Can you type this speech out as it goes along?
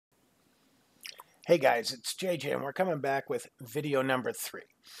Hey guys, it's JJ and we're coming back with video number 3.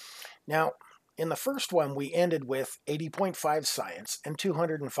 Now, in the first one, we ended with 80.5 science and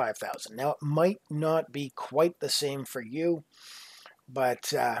 205,000. Now, it might not be quite the same for you,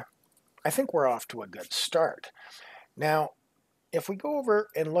 but I think we're off to a good start. Now, if we go over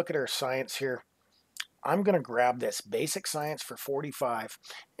and look at our science here, I'm going to grab this basic science for 45.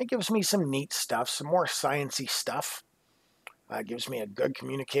 It gives me some neat stuff, some more sciencey stuff. It gives me a good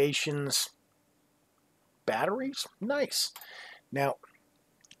communications. Batteries? Nice. Now,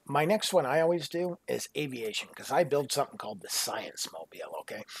 my next one I always do is aviation because I build something called the Science Mobile,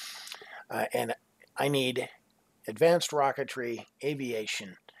 okay? And I need advanced rocketry,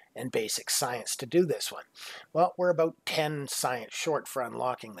 aviation, and basic science to do this one. Well, we're about 10 science short for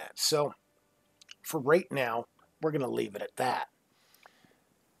unlocking that. So for right now, we're going to leave it at that.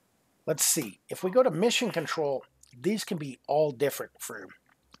 Let's see. If we go to mission control, these can be all different for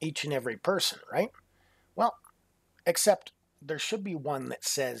each and every person, right? Well, except there should be one that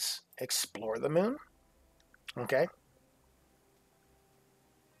says explore the moon, okay?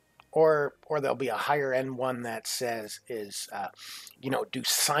 Or there'll be a higher end one that says do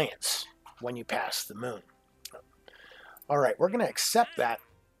science when you pass the moon. All right, we're going to accept that.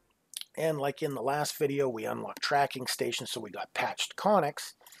 And like in the last video, we unlocked tracking stations, so we got patched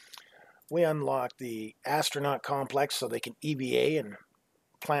conics. We unlocked the astronaut complex so they can EVA and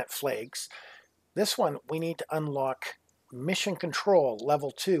plant flags. This one, we need to unlock mission control level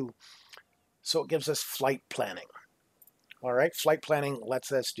 2, so it gives us flight planning. All right, flight planning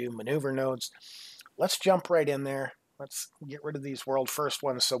lets us do maneuver nodes. Let's jump right in there. Let's get rid of these world first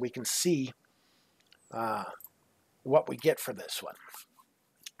ones so we can see what we get for this one.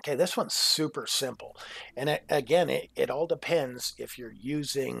 Okay, this one's super simple. And it all depends if you're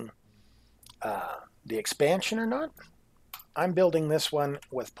using the expansion or not. I'm building this one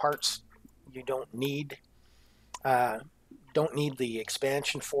with parts you don't need the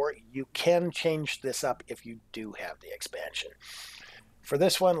expansion for. You can change this up if you do have the expansion. For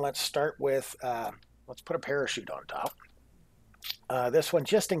this one, let's start with, let's put a parachute on top. This one,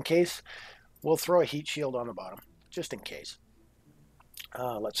 just in case, we'll throw a heat shield on the bottom, just in case.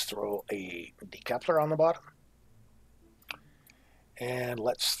 Let's throw a decoupler on the bottom. And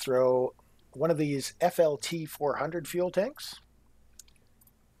let's throw one of these FLT 400 fuel tanks.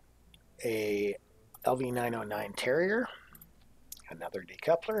 A LV909 Terrier, another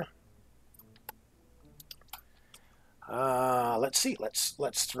decoupler. Let's see.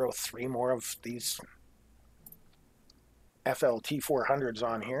 Let's throw 3 more of these FLT 400s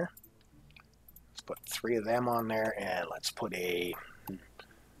on here. Let's put 3 of them on there, and let's put a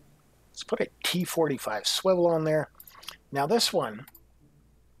T45 swivel on there. Now this one,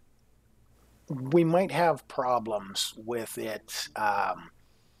 we might have problems with it.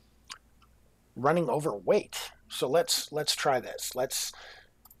 Running over weight. So let's try this. Let's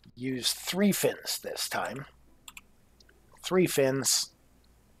use 3 fins this time. 3 fins.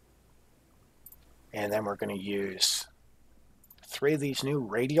 And then we're going to use 3 of these new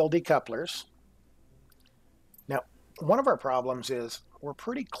radial decouplers. Now, one of our problems is we're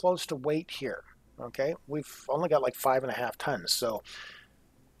pretty close to weight here. Okay, we've only got like 5.5 tons. So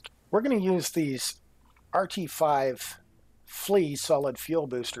we're going to use these RT5 Flea solid fuel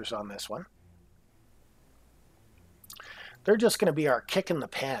boosters on this one. They're just going to be our kick in the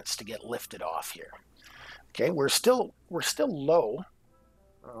pants to get lifted off here. Okay, we're still low.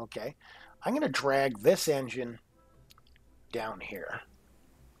 Okay, I'm going to drag this engine down here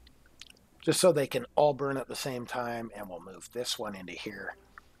just so they can all burn at the same time, and we'll move this one into here.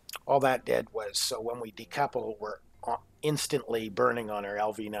 All that did was so when we decouple, we're instantly burning on our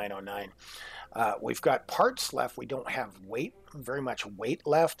LV909. We've got parts left. We don't have very much weight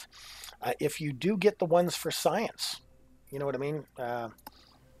left. If you do get the ones for science, you know what I mean?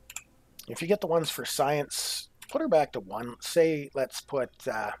 If you get the ones for science, put her back to 1. Say, let's put,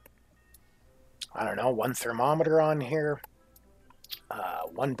 I don't know, 1 thermometer on here,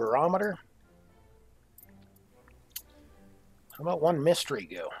 1 barometer. How about 1 mystery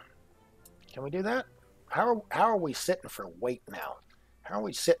goo? Can we do that? How are we sitting for weight now? How are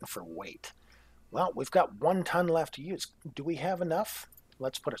we sitting for weight? Well, we've got 1 ton left to use. Do we have enough?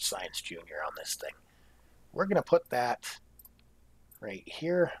 Let's put a Science Junior on this thing. We're going to put that right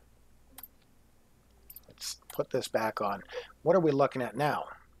here. Let's put this back on. What are we looking at now?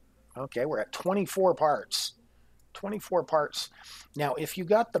 Okay, we're at 24 parts. 24 parts. Now, if you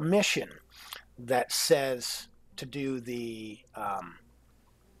got the mission that says to do the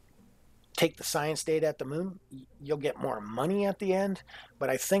take the science data at the moon, you'll get more money at the end, but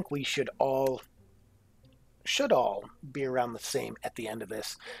I think we should all should all be around the same at the end of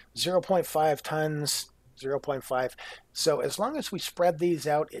this. 0.5 tons, 0.5. So as long as we spread these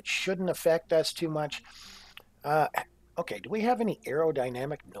out, it shouldn't affect us too much. Okay, do we have any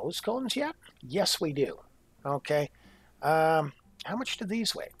aerodynamic nose cones yet? Yes, we do. Okay. How much do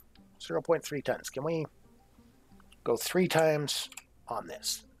these weigh? 0.3 tons. Can we go 3 times on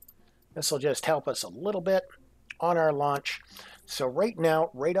this? This will just help us a little bit on our launch. So right now,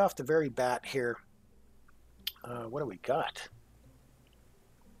 right off the very bat here, what do we got?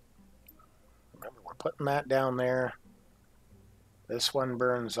 Remember, we're putting that down there. This one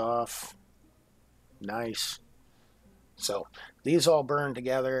burns off. Nice. So these all burn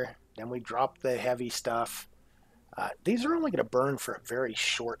together. Then we drop the heavy stuff. These are only going to burn for a very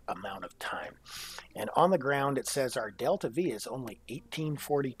short amount of time. And on the ground, it says our delta V is only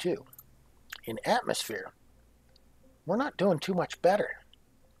 1842. In atmosphere, we're not doing too much better.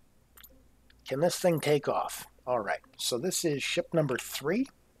 Can this thing take off? All right, so this is ship number 3.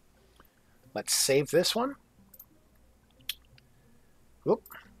 Let's save this one. Oop,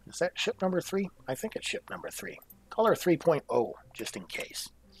 is that ship number 3? I think it's ship number 3. Call her 3.0, just in case.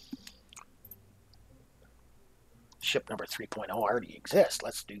 Ship number 3.0 already exists.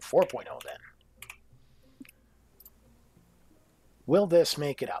 Let's do 4.0 then. Will this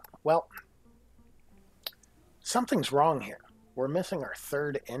make it up? Well, something's wrong here. We're missing our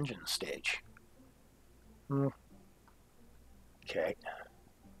 3rd engine stage. Okay.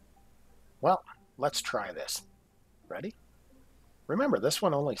 Well, let's try this. Ready? Remember, this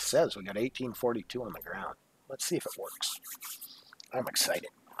one only says we got 1842 on the ground. Let's see if it works. I'm excited.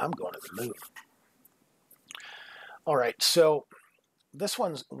 I'm going to the moon. All right, so this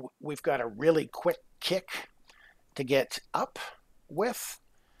one's, we've got a really quick kick to get up with.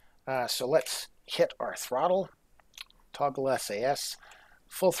 So let's hit our throttle, toggle SAS,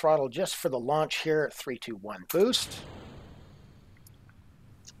 full throttle just for the launch here, 3, 2, 1, boost.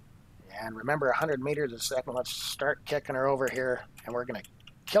 And remember, 100 meters a second. Let's start kicking her over here, and we're going to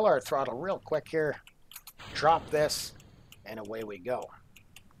kill our throttle real quick here, drop this, and away we go.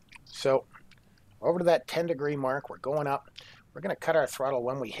 So over to that 10-degree mark, we're going up. We're going to cut our throttle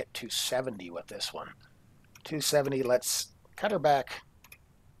when we hit 270 with this one. 270, let's cut her back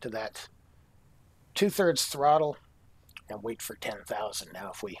to that 2/3 throttle and wait for 10,000. Now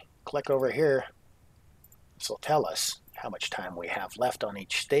if we click over here, this will tell us how much time we have left on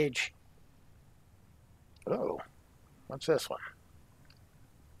each stage. Oh, what's this one?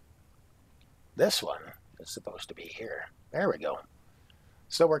 This one is supposed to be here. There we go.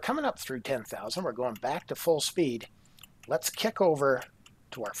 So we're coming up through 10,000. We're going back to full speed. Let's kick over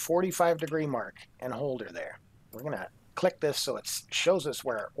to our 45-degree mark and hold her there. We're going to click this so it shows us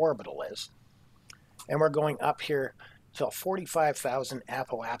where our orbital is. And we're going up here till 45,000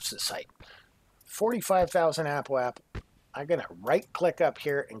 apoapsis height. 45,000 apoap. I'm going to right-click up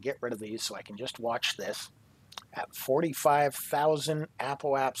here and get rid of these so I can just watch this. At 45,000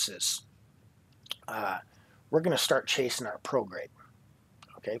 apoapsis, we're going to start chasing our prograde.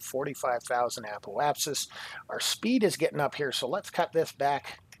 Okay, 45,000 apoapsis. Our speed is getting up here, so let's cut this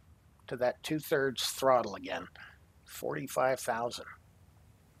back to that 2/3 throttle again. 45,000.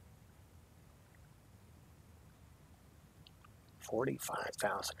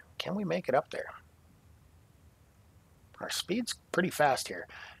 45,000. Can we make it up there? Our speed's pretty fast here.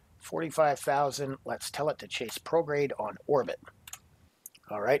 45,000. Let's tell it to chase prograde on orbit.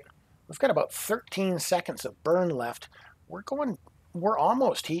 All right. We've got about 13 seconds of burn left. We're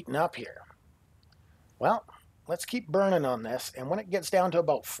almost heating up here. Well, let's keep burning on this. And when it gets down to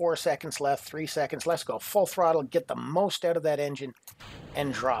about 4 seconds left, 3 seconds, let's go full throttle, get the most out of that engine,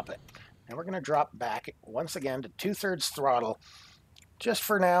 and drop it. And we're going to drop back once again to 2/3 throttle just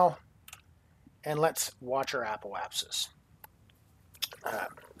for now. And let's watch our apoapsis.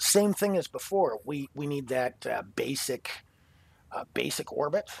 Same thing as before. We need that basic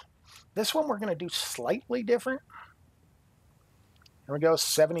orbit. This one we're going to do slightly different. Here we go,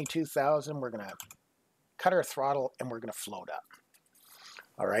 72,000. We're going to cut our throttle and we're going to float up.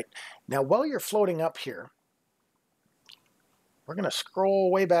 All right. Now, while you're floating up here, we're going to scroll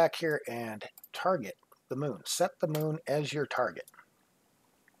way back here and target the moon. Set the moon as your target.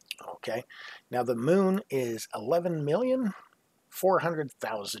 Okay. Now, the moon is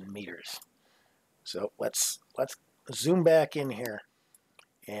 11,400,000 meters. So let's zoom back in here,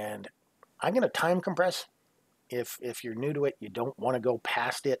 and I'm going to time compress. If you're new to it, you don't want to go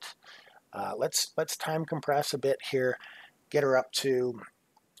past it. Let's time compress a bit here, get her up to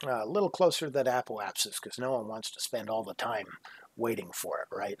a little closer to that apoapsis, because no one wants to spend all the time waiting for it,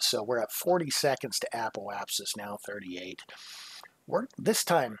 right? So we're at 40 seconds to apoapsis now, 38. This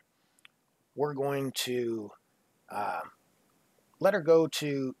time, we're going to let her go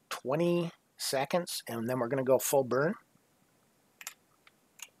to 20 seconds, and then we're going to go full burn.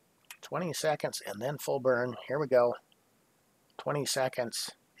 20 seconds and then full burn. Here we go. 20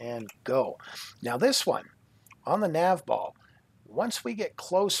 seconds and go. Now this one, on the nav ball, once we get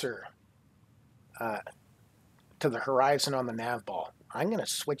closer to the horizon on the nav ball, I'm going to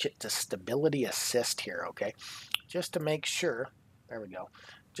switch it to stability assist here, okay? Just to make sure, there we go,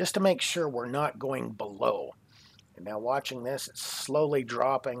 just to make sure we're not going below. And now watching this, it's slowly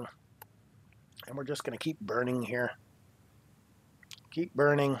dropping, and we're just going to keep burning here. Keep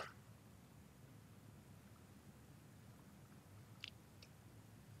burning.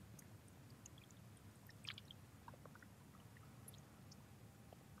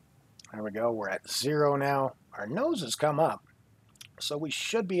 There we go. We're at 0 now. Our nose has come up, so we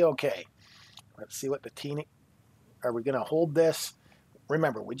should be okay. Let's see what the teeny... Are we going to hold this?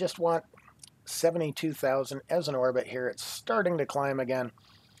 Remember, we just want 72,000 as an orbit here. It's starting to climb again.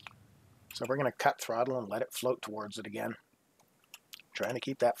 So we're going to cut throttle and let it float towards it again. Trying to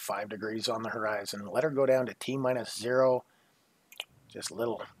keep that 5 degrees on the horizon. Let her go down to T-0. Just a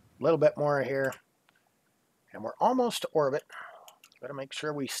little bit more here. And we're almost to orbit. Got to make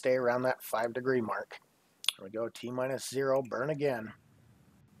sure we stay around that 5 degree mark. There we go, T-0, burn again.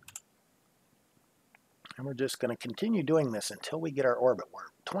 And we're just going to continue doing this until we get our orbit. We're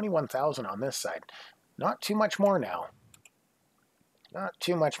 21,000 on this side. Not too much more now. Not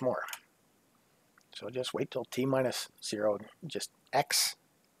too much more. So just wait till T-0, just X,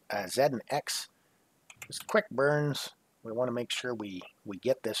 Z and X. Just quick burns. We want to make sure we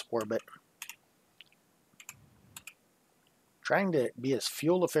get this orbit. Trying to be as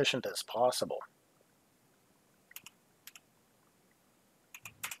fuel efficient as possible.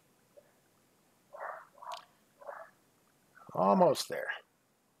 Almost there.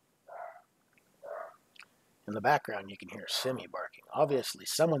 In the background, you can hear Simmy barking. Obviously,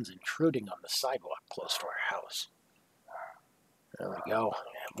 someone's intruding on the sidewalk close to our house. There we go.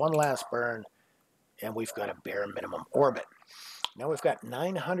 And one last burn, and we've got a bare minimum orbit. Now we've got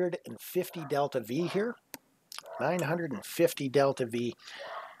 950 delta V here. 950 delta V.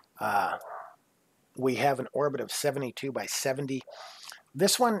 We have an orbit of 72 by 70.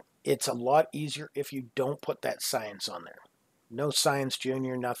 This one, it's a lot easier if you don't put that science on there. No science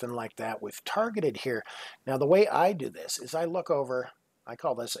junior, nothing like that. We've targeted here. Now the way I do this is I look over, I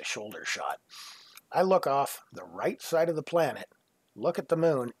call this a shoulder shot. I look off the right side of the planet, look at the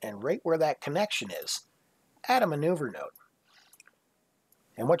moon, and right where that connection is, add a maneuver node.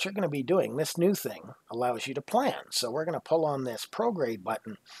 And what you're going to be doing, this new thing allows you to plan. So we're going to pull on this prograde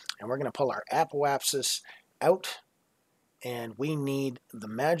button, and we're going to pull our apoapsis out, and we need the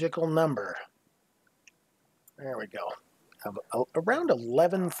magical number. There we go. Of around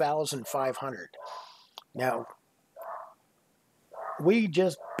 11,500. Now, we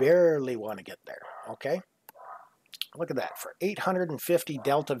just barely want to get there, okay? Look at that. For 850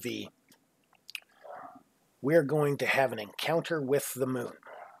 delta V, we're going to have an encounter with the moon.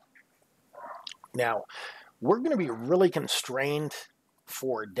 Now, we're going to be really constrained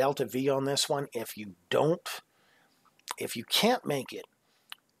for delta V on this one. If you can't make it,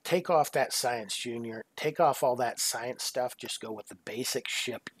 take off that science junior, take off all that science stuff, just go with the basic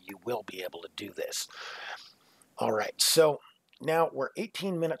ship. You will be able to do this. All right, so now we're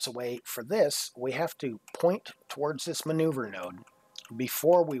 18 minutes away. For this, we have to point towards this maneuver node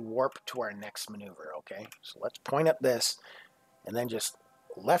before we warp to our next maneuver, okay? So let's point at this, and then just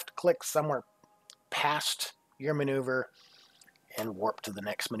left click somewhere past your maneuver and warp to the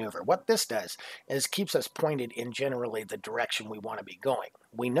next maneuver. What this does is keeps us pointed in generally the direction we want to be going.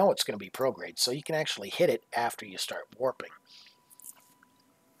 We know it's going to be prograde, so you can actually hit it after you start warping.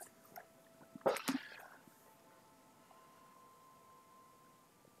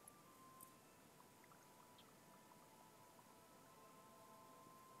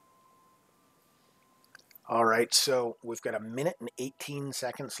 All right, so we've got 1 minute and 18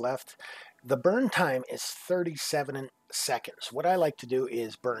 seconds left. The burn time is 37 seconds. What I like to do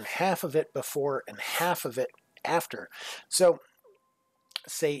is burn half of it before and half of it after. So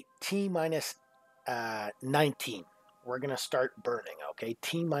say T minus 19. We're going to start burning, okay?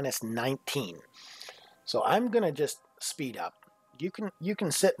 T minus 19. So I'm going to just speed up. You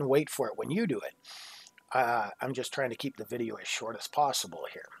can sit and wait for it when you do it. I'm just trying to keep the video as short as possible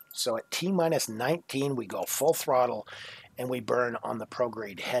here. So at T minus 19, we go full throttle and we burn on the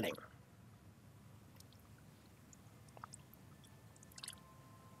prograde heading.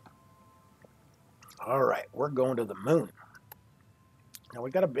 All right, we're going to the moon. Now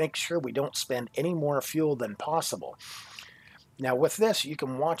we got to make sure we don't spend any more fuel than possible. Now with this, you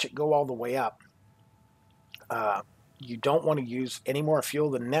can watch it go all the way up. You don't want to use any more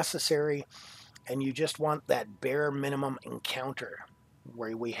fuel than necessary, and you just want that bare minimum encounter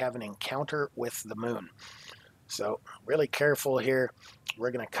where we have an encounter with the moon. So really careful here.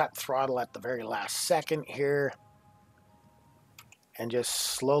 We're going to cut throttle at the very last second here and just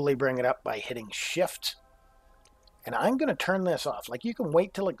slowly bring it up by hitting shift. And I'm going to turn this off. Like, you can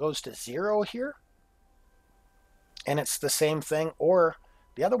wait till it goes to 0 here and it's the same thing, or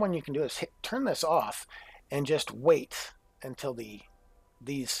the other one you can do is turn this off and just wait until you'll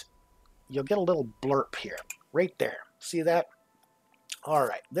get a little blurb here, right there. See that? All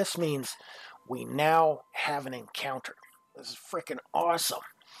right, this means we now have an encounter. This is freaking awesome.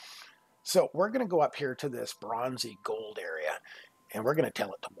 So we're going to go up here to this bronzy gold area, and we're going to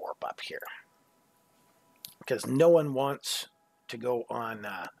tell it to warp up here. Because no one wants to go on,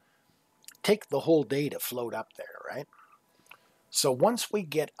 take the whole day to float up there, right? So once we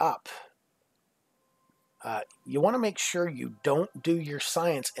get up, you want to make sure you don't do your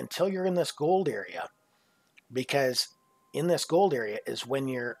science until you're in this gold area, because in this gold area is when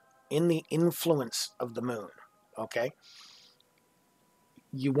you're in the influence of the moon, okay?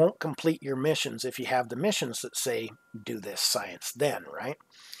 You won't complete your missions if you have the missions that say do this science then, right?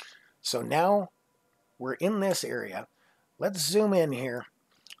 So now we're in this area. Let's zoom in here.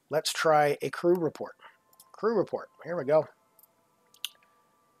 Let's try a crew report. Crew report, here we go.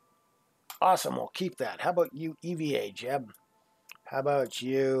 Awesome, we'll keep that. How about you, EVA, Jeb? How about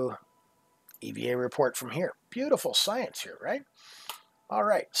you, EVA report from here? Beautiful science here, right? All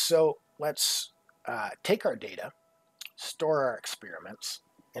right, so let's take our data, store our experiments,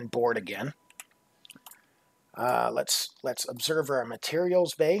 and board again. Let's observe our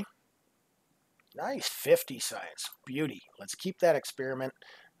materials bay. Nice, 50 science, beauty. Let's keep that experiment.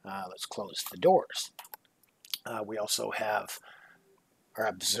 Let's close the doors. We also have our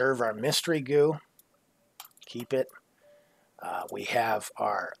observe our mystery goo. Keep it. We have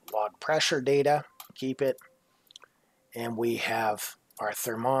our log pressure data. Keep it. And we have our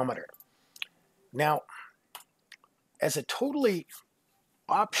thermometer. Now, as a totally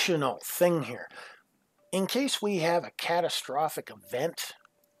optional thing here, in case we have a catastrophic event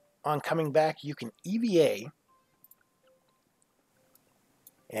on coming back, you can EVA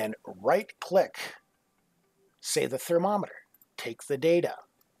and right-click, say the thermometer, take the data,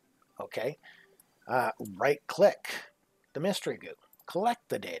 okay? Right-click the mystery goo, collect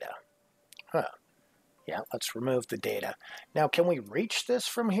the data. Huh. Yeah, let's remove the data. Now, can we reach this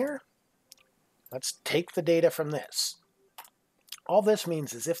from here? Let's take the data from this. All this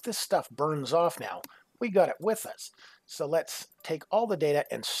means is if this stuff burns off now, we got it with us. So let's take all the data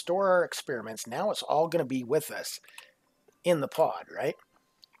and store our experiments. Now it's all going to be with us in the pod, right?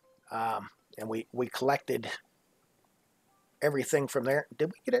 And we collected everything from there. Did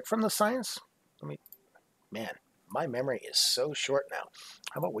we get it from the science? Man, my memory is so short now.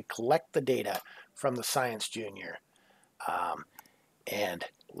 How about we collect the data from the Science Junior, and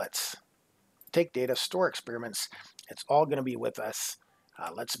let's take data, store experiments. It's all going to be with us.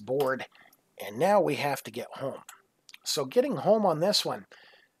 Let's board, and now we have to get home. So getting home on this one,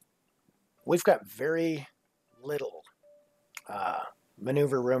 we've got very little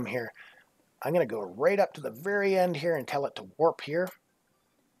maneuver room here. I'm going to go right up to the very end here and tell it to warp here.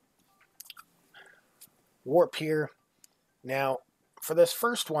 Warp here. Now, for this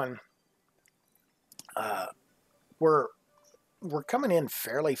first one, we're coming in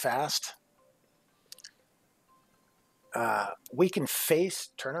fairly fast. We can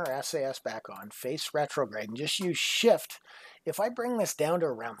turn our SAS back on, face retrograde, and just use shift. If I bring this down to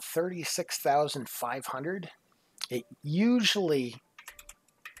around 36,500, it usually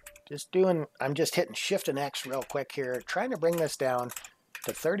I'm just hitting shift and X real quick here, trying to bring this down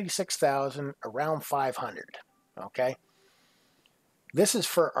to 36,000, around 500, okay? This is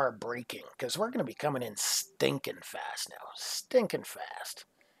for our braking, because we're going to be coming in stinking fast now, stinking fast.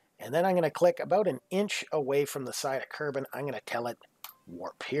 And then I'm going to click about an inch away from the side of Kerbin. I'm going to tell it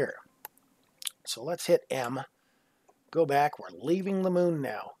warp here. So let's hit M, go back. We're leaving the moon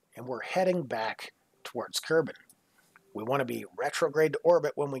now, and we're heading back towards Kerbin. We want to be retrograde to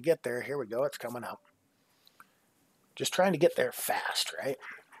orbit when we get there. Here we go. It's coming up. Just trying to get there fast, right?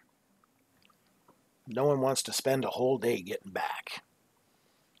 No one wants to spend a whole day getting back.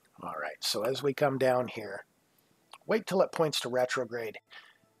 All right, so as we come down here, wait till it points to retrograde.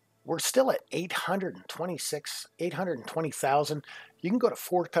 We're still at 820,000. You can go to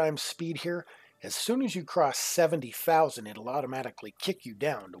 4 times speed here. As soon as you cross 70,000, it'll automatically kick you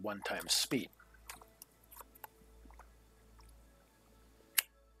down to 1 times speed.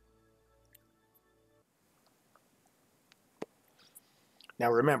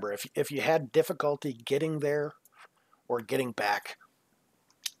 Now remember, if you had difficulty getting there or getting back,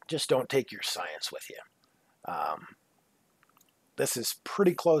 just don't take your science with you. This is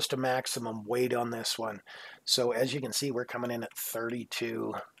pretty close to maximum weight on this one. So as you can see, we're coming in at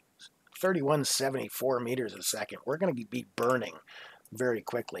 3174 meters a second. We're going to be burning very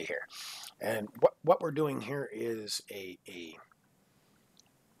quickly here. And what we're doing here is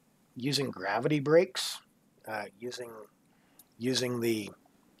using gravity brakes, using the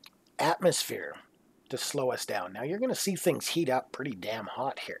atmosphere to slow us down. Now you're going to see things heat up pretty damn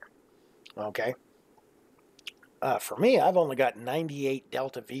hot here. Okay. For me, I've only got 98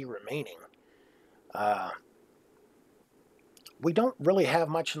 delta V remaining. We don't really have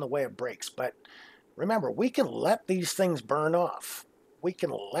much in the way of brakes, but remember, we can let these things burn off. We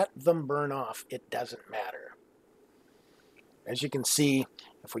can let them burn off. It doesn't matter. As you can see,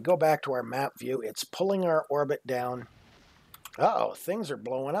 if we go back to our map view, it's pulling our orbit down. Uh-oh, things are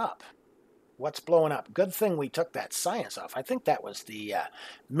blowing up. What's blowing up? Good thing we took that science off. I think that was the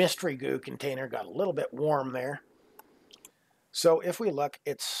mystery goo container. Got a little bit warm there. So if we look,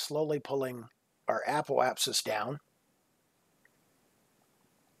 it's slowly pulling our apoapsis down.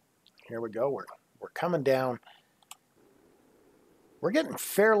 Here we go. We're coming down. We're getting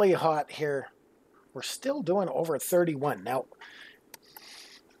fairly hot here. We're still doing over 31. Now,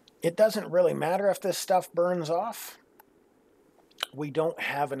 it doesn't really matter if this stuff burns off. We don't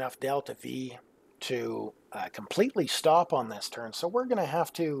have enough delta V to completely stop on this turn, so we're going to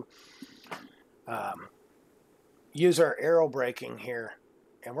have to use our aero braking here,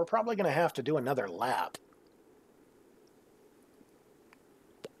 and we're probably going to have to do another lap.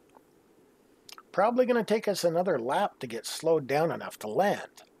 Probably going to take us another lap to get slowed down enough to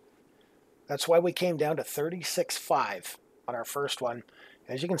land. That's why we came down to 36.5 on our first one.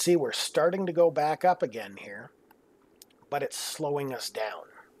 As you can see, we're starting to go back up again here, but it's slowing us down.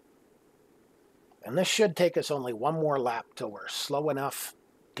 And this should take us only one more lap till we're slow enough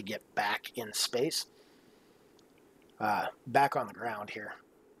to get back in space. Back on the ground here.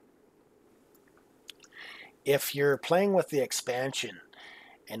 If you're playing with the expansion,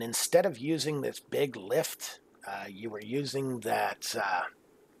 and instead of using this big lift, you were using that,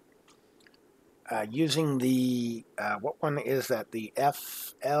 what one is that? The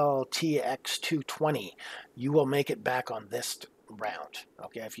FLTX220. You will make it back on this round.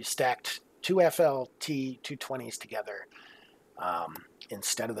 Okay, if you stacked two FLT220s together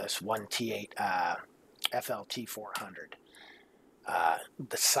instead of this one T8 FLT400,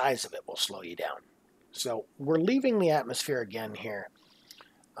 the size of it will slow you down. So we're leaving the atmosphere again here.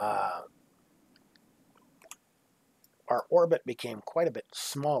 Our orbit became quite a bit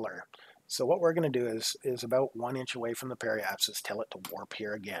smaller. So what we're going to do is about 1 inch away from the periapsis, tell it to warp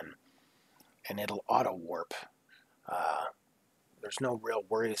here again, and it'll auto warp. There's no real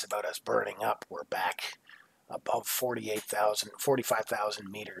worries about us burning up. We're back above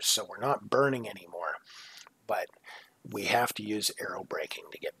 45,000 meters, so we're not burning anymore. But we have to use aero braking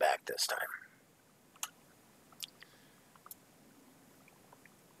to get back this time.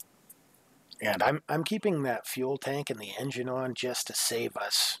 And I'm keeping that fuel tank and the engine on just to save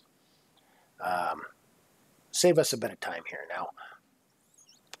us a bit of time here. Now,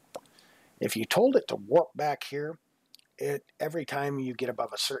 if you told it to warp back here, every time you get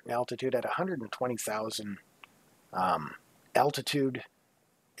above a certain altitude, at 120,000 altitude,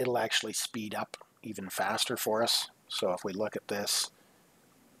 it'll actually speed up even faster for us. So if we look at this,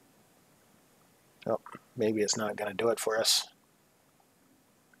 oh, maybe it's not going to do it for us.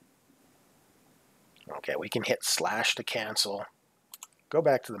 Okay, we can hit slash to cancel. Go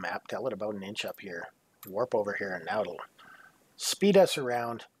back to the map, tell it about 1 inch up here, warp over here, and now it'll speed us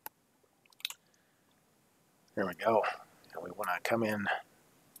around. There we go. And we want to come in,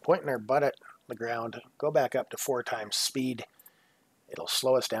 pointing our butt at the ground, go back up to 4 times speed. It'll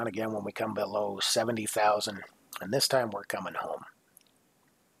slow us down again when we come below 70,000, and this time we're coming home.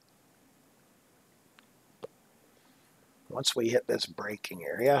 Once we hit this braking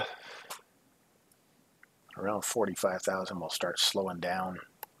area, around 45,000, we'll start slowing down.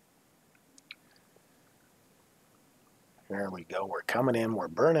 There we go. We're coming in. We're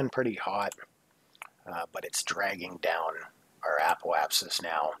burning pretty hot, but it's dragging down our apoapsis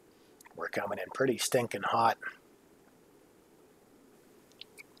now. We're coming in pretty stinking hot.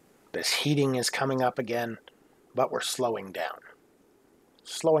 This heating is coming up again, but we're slowing down.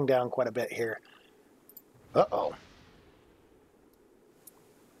 Slowing down quite a bit here. Uh-oh.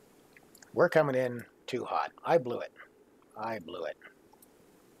 We're coming in too hot. I blew it. I blew it.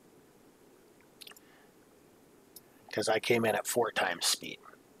 Because I came in at 4 times speed.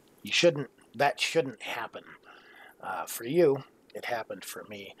 That shouldn't happen for you. it happened for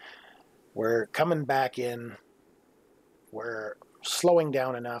me. We're coming back in. We're slowing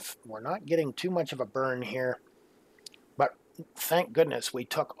down enough. We're not getting too much of a burn here. But thank goodness we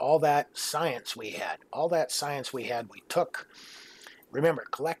took all that science we had. All that science we had, we took. Remember,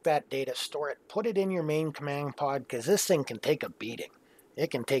 collect that data, store it, put it in your main command pod, because this thing can take a beating.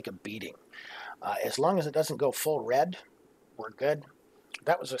 It can take a beating. As long as it doesn't go full red, we're good.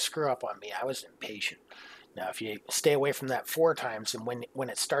 That was a screw up on me. I was impatient. Now, if you stay away from that 4 times, and when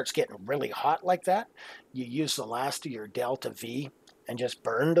it starts getting really hot like that, you use the last of your Delta V and just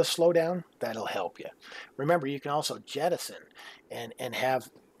burn to slow down. That'll help you. Remember, you can also jettison and have,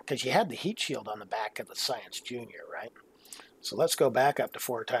 because you had the heat shield on the back of the Science Junior, right? So let's go back up to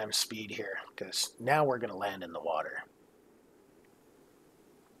 4 times speed here, because now we're going to land in the water.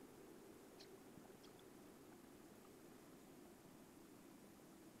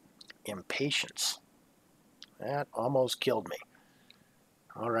 Impatience. That almost killed me.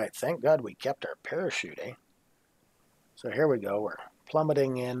 All right, thank God we kept our parachute, eh? So here we go. We're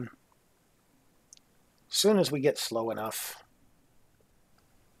plummeting in. As soon as we get slow enough,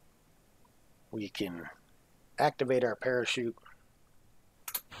 we can activate our parachute.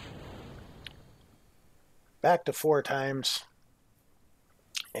 Back to 4 times.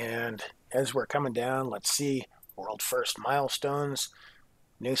 And as we're coming down, let's see. World first milestones.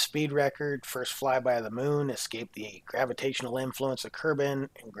 New speed record, first flyby of the moon, escaped the gravitational influence of Kerbin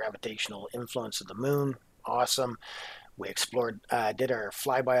and gravitational influence of the moon. Awesome. We explored, did our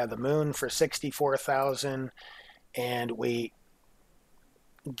flyby of the moon for 64,000, and we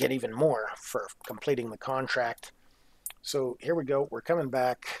get even more for completing the contract. So here we go. We're coming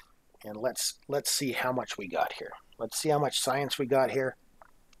back, and let's see how much we got here. Let's see how much science we got here.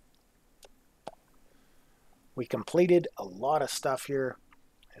 We completed a lot of stuff here.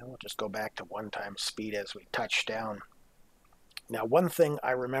 And we'll just go back to 1 times speed as we touch down. Now, one thing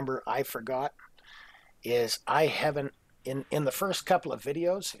I remember I forgot is I haven't, in the first couple of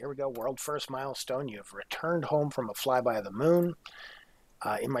videos, here we go, world first milestone, you've returned home from a flyby of the moon.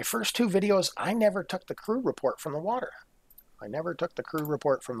 In my first 2 videos, I never took the crew report from the water. I never took the crew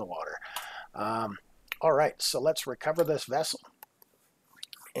report from the water. All right, so let's recover this vessel.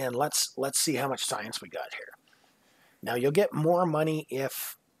 And let's see how much science we got here. Now, you'll get more money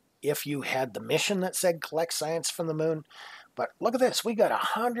if you had the mission that said collect science from the moon. But look at this. We got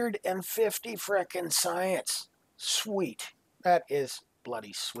 150 frickin' science. Sweet. That is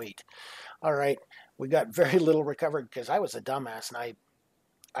bloody sweet. All right. We got very little recovered because I was a dumbass and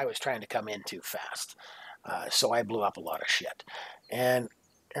I was trying to come in too fast. So I blew up a lot of shit. And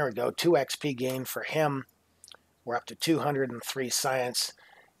there we go. 2 XP gain for him. We're up to 203 science.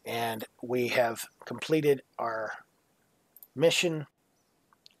 And we have completed our mission.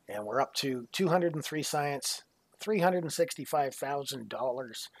 And we're up to 203 science,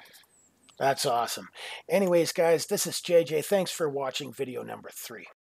 $365,000. That's awesome. Anyways, guys, this is JJ. Thanks for watching video number 3.